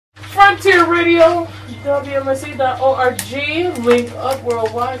Frontier Radio, WMSE.org, link up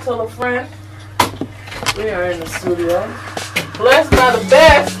worldwide, tell a friend. We are in the studio. Blessed by the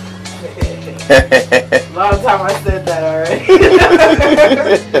best. Long time I said that already.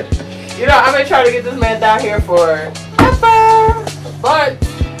 You know, I've been trying to get this man down here for but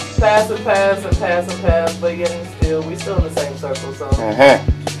pass, but yet we still in the same circle, so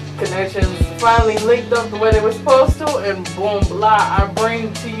connections finally linked up the way they were supposed to, and boom, blah, I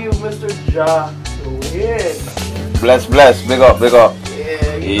bring to you Mr. Ja Wayne. Bless, big up.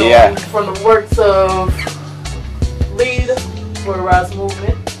 Yeah, you know, from the works of lead for the Rise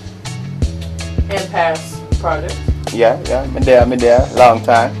Movement and past projects. Yeah, I'm there, long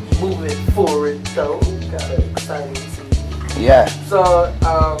time. Moving forward, though, got an exciting CD. Yeah. So,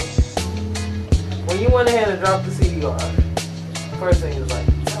 when you went ahead and dropped the CD on, first thing is like,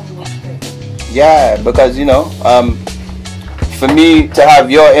 tell me what you think. Yeah, because, you know, for me to have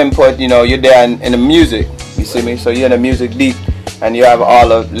your input, you know, you're there in the music, you see me? So you're in the music deep, and you have all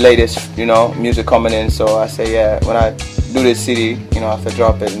the latest, you know, music coming in. So I say, yeah, when I do this CD, you know, I have to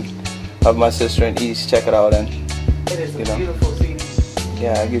drop it and have my sister in East check it out. And it is a beautiful CD.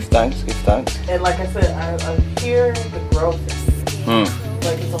 Yeah, give thanks. And like I said, I hear the growth.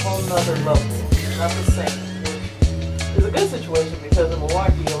 Like it's a whole nother level. Not the same. It's a good situation because in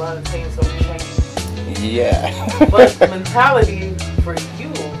Milwaukee, a lot of things don't change. Yeah. But the mentality for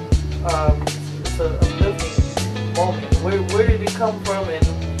you, it's a uplifting moment. Where did it come from, and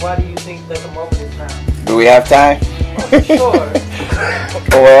why do you think that the moment is now? Do we have time? Oh, sure.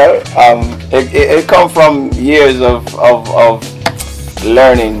 Well, it comes from years of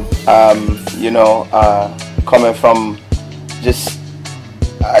learning, you know, coming from just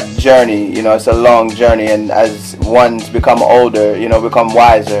a journey, you know, it's a long journey, and as one's become older, you know, become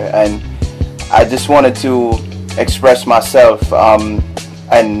wiser, and I just wanted to express myself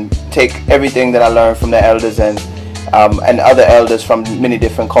and take everything that I learned from the elders and other elders from many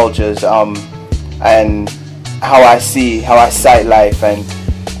different cultures, and how I sight life, and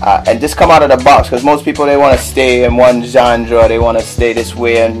just come out of the box, because most people, they want to stay in one genre, they want to stay this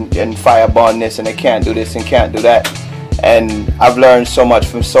way and fireborn this, and they can't do this and can't do that. And I've learned so much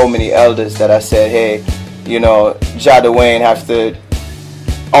from so many elders that I said, hey, you know, Ja Wayne has to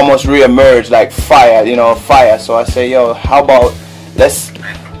almost re-emerge like fire, you know, fire. So I say, yo, how about let's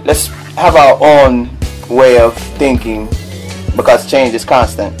have our own way of thinking, because change is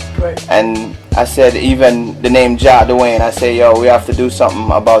constant. Right. And I said, even the name Ja Wayne, I say, yo, we have to do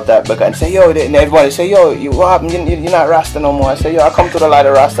something about that. And say, yo, and everybody say, yo, what happened? You're not Rasta no more. I say, yo, I come to the light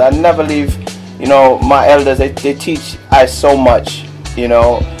of Rasta. I never leave, you know, my elders, they teach us so much, you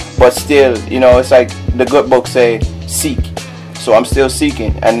know, but still, you know, it's like the good book say, seek. So I'm still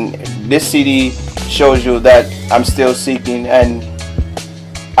seeking. And this CD shows you that I'm still seeking, and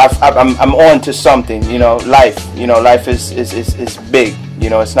I'm on to something, you know, life is big, you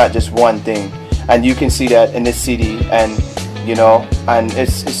know, it's not just one thing. And you can see that in this CD, and you know, and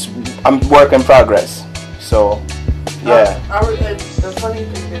I'm work in progress. So yeah. The funny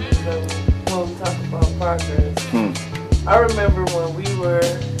thing is that when we talk about progress, I remember when we were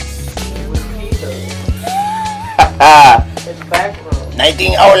with Peter in the back room.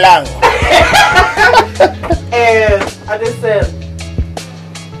 19 hour long. And I just said,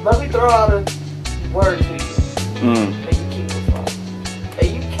 let me throw out a word to you. And you keep it from. And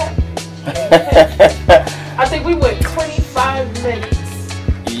you kept it. I think we went 25 minutes.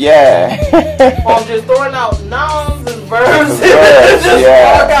 Yeah. On just throwing out nouns and verbs and just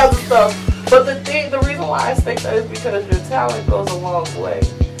all kinds of stuff. But the reason why I think that is because your talent goes a long way.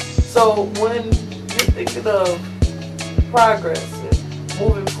 So when you're thinking of progress and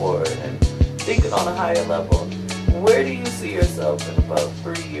moving forward and thinking on a higher level, where do you see yourself in about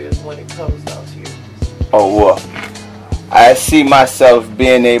 3 years when it comes down to you? Oh, well, I see myself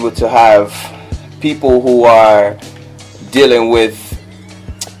being able to have people who are dealing with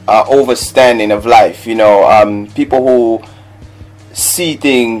overstanding of life, you know, people who see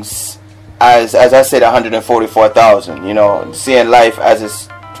things as I said, 144,000, you know, seeing life as it's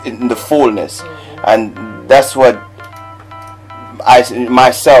in the fullness. And that's what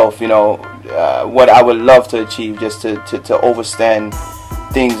myself, you know, what I would love to achieve, just to overstand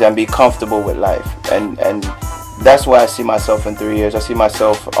things and be comfortable with life. And that's where I see myself in 3 years. I see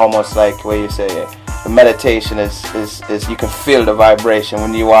myself almost like where you say the meditation is you can feel the vibration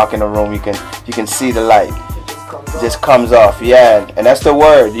when you walk in a room. You can see the light. It just comes off. Yeah, and that's the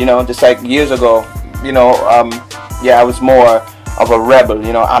word. You know, just like years ago, you know, yeah, I was more of a rebel.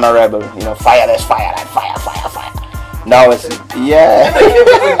 You know, honor rebel. You know, fire this, fire that, fire. Now it's yeah,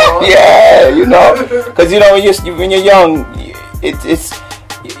 yeah. You know, because you know when you're young, it's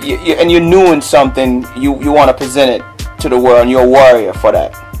and you're new in something, you want to present it to the world, and you're a warrior for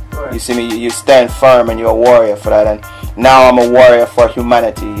that. Right. You see me? You stand firm, and you're a warrior for that. And now I'm a warrior for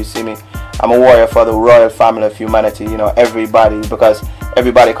humanity. You see me? I'm a warrior for the royal family of humanity. You know, everybody, because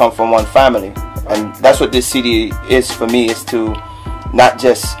everybody come from one family, and that's what this CD is for me. Is to not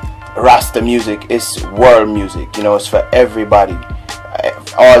just Rasta music, it's world music. You know, it's for everybody,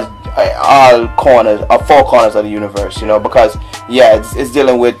 all corners, four corners of the universe. You know, because yeah, it's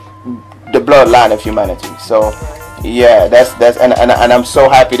dealing with the bloodline of humanity. So yeah, that's and I'm so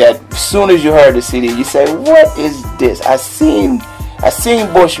happy that as soon as you heard the CD, you say, "What is this?" I seen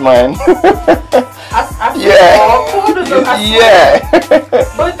Bushman. I see all corners of it. Yeah.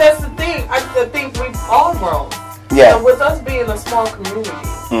 But that's the thing. I think we've all grown. Yeah. And with us being a small community,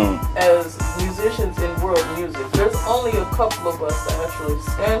 as musicians in world music, there's only a couple of us that actually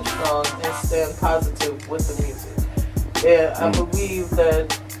stand strong and stand positive with the music. And I believe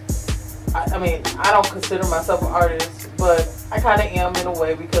that, I mean, I don't consider myself an artist, but I kind of am in a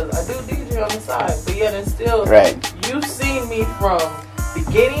way because I do DJ on the side. But yet and still, you've seen me from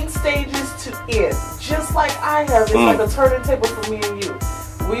beginning stages to end, just like I have. It's like a turning table for me and you.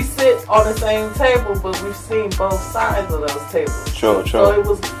 We sit on the same table, but we've seen both sides of those tables. Sure. So it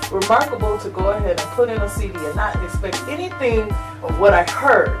was remarkable to go ahead and put in a CD and not expect anything of what I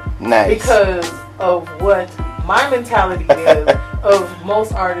heard. Nice. Because of what my mentality is of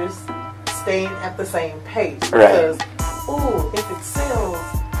most artists staying at the same pace. Because, ooh, if it sells,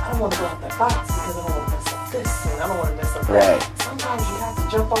 I don't want to go out that box because I don't want to mess up this and I don't want to mess up that. Sometimes you have to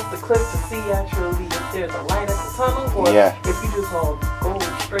jump off the cliff to see actually if there's a light at the tunnel or if you just want to go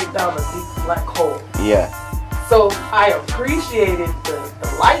straight down a deep black hole. Yeah. So I appreciated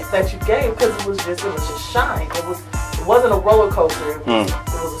the light that you gave because it was just shine. It wasn't a roller coaster. It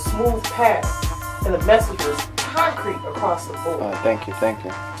was a smooth path, and the message was concrete across the board. Oh, thank you.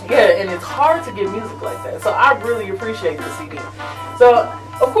 Yeah, and it's hard to get music like that. So I really appreciate the CD. So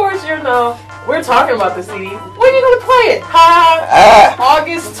of course, you know, we're talking about the CD. When are you gonna play it?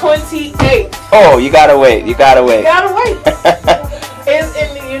 August 28th. Oh, you gotta wait.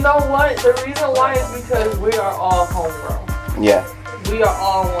 And you know what? The reason why is because we are all homegrown. Yeah. We are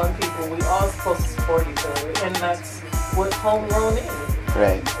all one people. We all supposed to support each other, and that's what homegrown is.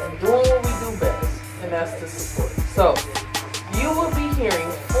 Right. Doing what we do best, and that's to support. So you will be hearing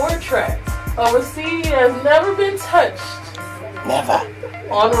 4 tracks of a CD that has never been touched. Never.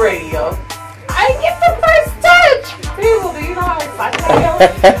 On radio. I get the first touch! People, do you know how excited I am?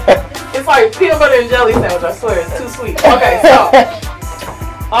 It's like peanut butter and jelly sandwich, I swear, it's too sweet. Okay, so,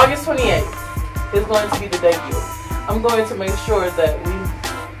 August 28th is going to be the debut. I'm going to make sure that we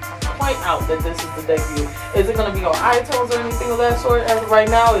point out that this is the debut. Is it going to be on iTunes or anything of that sort as of right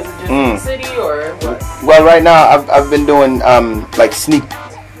now? Is it just in the city or what? Well, right now, I've been doing like sneak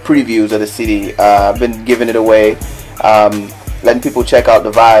previews of the CD. I've been giving it away. Letting people check out the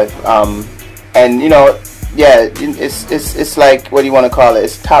vibe, and you know, yeah, it's like, what do you want to call it?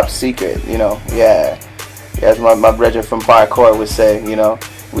 It's top secret, you know. Yeah, as my brother from parkour would say, you know,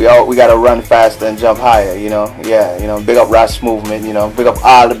 we gotta run faster and jump higher, you know. Yeah, you know, big up Ras Movement, you know, big up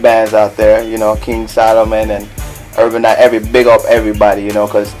all the bands out there, you know, King Solomon and Urban Night, big up everybody, you know,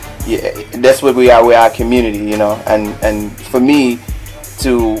 because that's what we are. We are a community, you know, and for me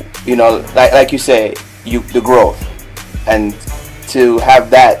to, you know, like you say, the growth. And to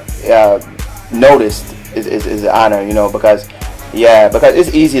have that noticed is an honor, you know, because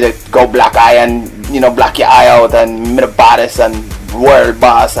it's easy to go black eye and, you know, black your eye out and middle bodice and world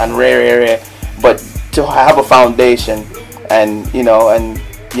boss and rare, but to have a foundation and, you know, and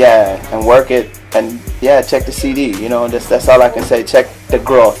work it and check the CD, you know, that's all I can say. Check the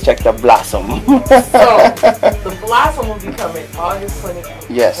growth, check the blossom. So the blossom will be coming August 28th.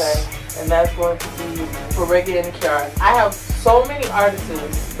 Yes. Okay? And that's going to be for Reggae and Kiara. I have so many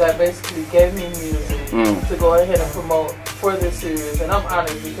artists that basically gave me music to go ahead and promote for this series, and I'm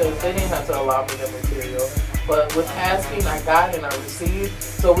honored because they didn't have to allow me the material. But with asking, I got and I received.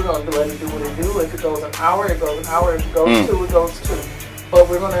 So we're going to let it do what it do. If it goes an hour, it goes an hour. If it goes 2, it goes 2. But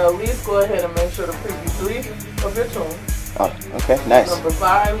we're going to at least go ahead and make sure to preview 3 of your tunes. Oh, okay, nice. Number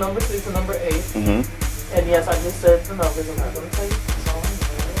 5, number 6, and number 8. And yes, I just said the numbers. I'm not going to tell you.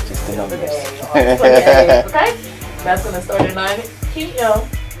 The numbers. Okay? That's going to start at 9 p.m.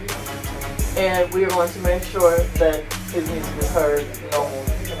 And we are going to make sure that his music is heard, known,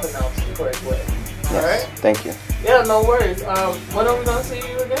 and pronounced the correct way. Yes. Alright? Thank you. Yeah, no worries. When are we going to see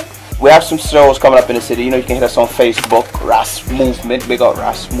you again? We have some shows coming up in the city. You know, you can hit us on Facebook, Ras Movement, big up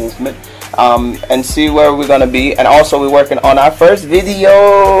Ras Movement. and see where we're gonna be. And also, we're working on our first video.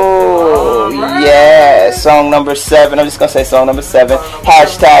 Right. Yeah, song number 7. I'm just gonna say song number 7.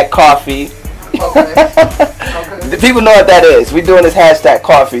 Hashtag coffee. Okay. Okay. People know what that is. We're doing this hashtag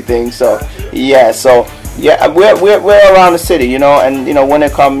coffee thing. So yeah, we're around the city, you know, and you know when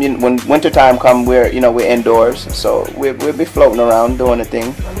winter time come, we're indoors, so we'll be floating around doing the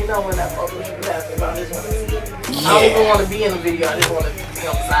thing. Let me know when that photo should happen. I just want to see it. I don't even want to be in the video. I just want to be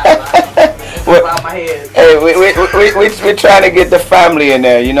on the sideline. About my head. Hey, we're trying to get the family in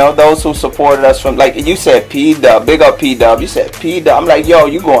there, you know, those who supported us from, like you said, P-Dub, big up P-Dub. You said P-Dub. I'm like, yo,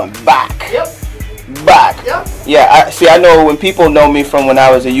 you going back. Yep. Back. Yep. Yeah, I know when people know me from when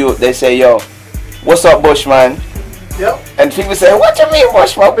I was a youth, they say, yo, what's up, Bushman? Yep. And people say, what you mean,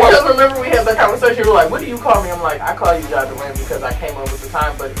 Bushman? Because remember we had that conversation, you were like, what do you call me? I'm like, I call you John Durant because I came up with the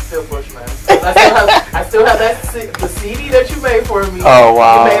time, but it's still Bushman. I still have the CD that you made for me. Oh,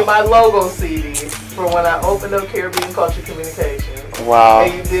 wow. You made my logo CD for when I opened up Caribbean Culture Communications. Wow.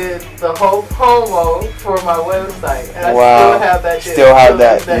 And you did the whole promo for my website. And I wow. still have that. Still have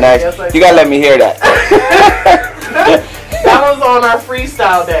that. Nice. Yes, you gotta let me hear that. That was on our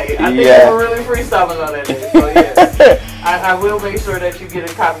freestyle day. I think we were really freestyling on that day. So yeah, I will make sure that you get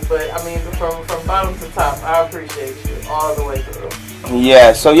a copy. But I mean, from bottom to top, I appreciate you all the way through.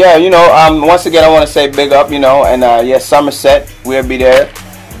 Yeah. So yeah, you know, once again, I want to say big up, you know, and yeah, Somerset, we'll be there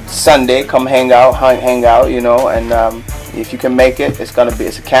Sunday. Come hang out, you know, and if you can make it, it's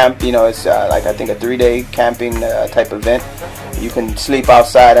a camp, you know, it's like I think a 3-day camping type event. You can sleep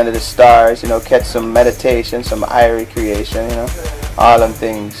outside under the stars, you know, catch some meditation, some eye recreation, you know, all them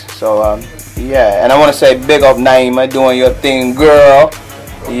things. So yeah, and I want to say big up Naima, doing your thing, girl.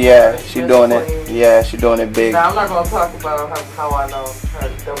 Yeah, she doing it. Yeah, she doing it big. Now, I'm not gonna talk about how I know her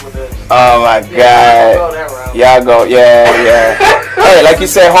double dutch. Oh my God. Y'all go, yeah. Hey, like you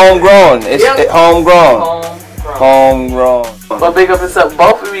said, homegrown. It's homegrown. Homegrown. But big up yourself.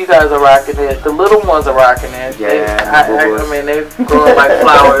 Both of you guys are rocking it. The little ones are rocking it. Yeah. I mean, they're growing like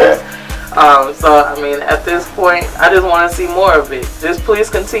flowers. So I mean, at this point, I just want to see more of it. Just please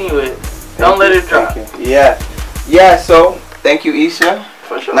continue it. Don't let it drop. Yeah. So thank you, Esha.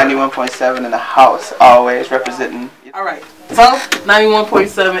 For sure. 91.7 in the house, always representing. All right. So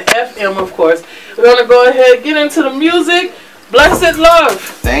 91.7 FM, of course. We're gonna go ahead and get into the music. Blessed love.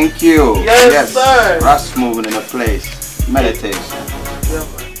 Thank you. Yes, sir. Russ moving in a place. Meditation.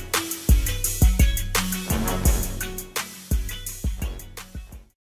 Yep.